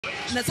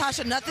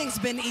Natasha, nothing's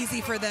been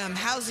easy for them.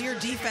 How's your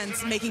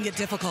defense making it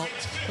difficult?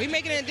 We're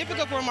making it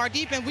difficult for them. Our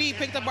defense, we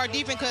picked up our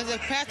defense because the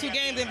past 2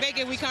 games in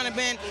Vegas, we kind of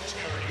been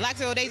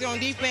lackadaisical on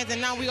defense,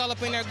 and now we all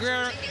up in their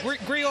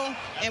grill,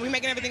 and we're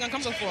making everything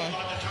uncomfortable for them.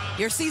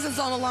 Your season's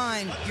on the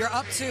line. You're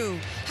up 2.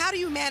 How do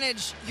you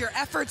manage your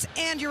efforts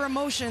and your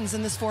emotions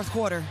in this 4th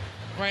quarter?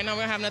 Right now,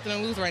 we don't have nothing to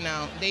lose right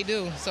now. They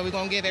do, so we're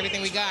going to give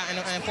everything we got in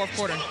the 4th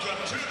quarter.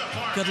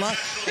 Good luck.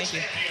 Thank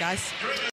you. Guys.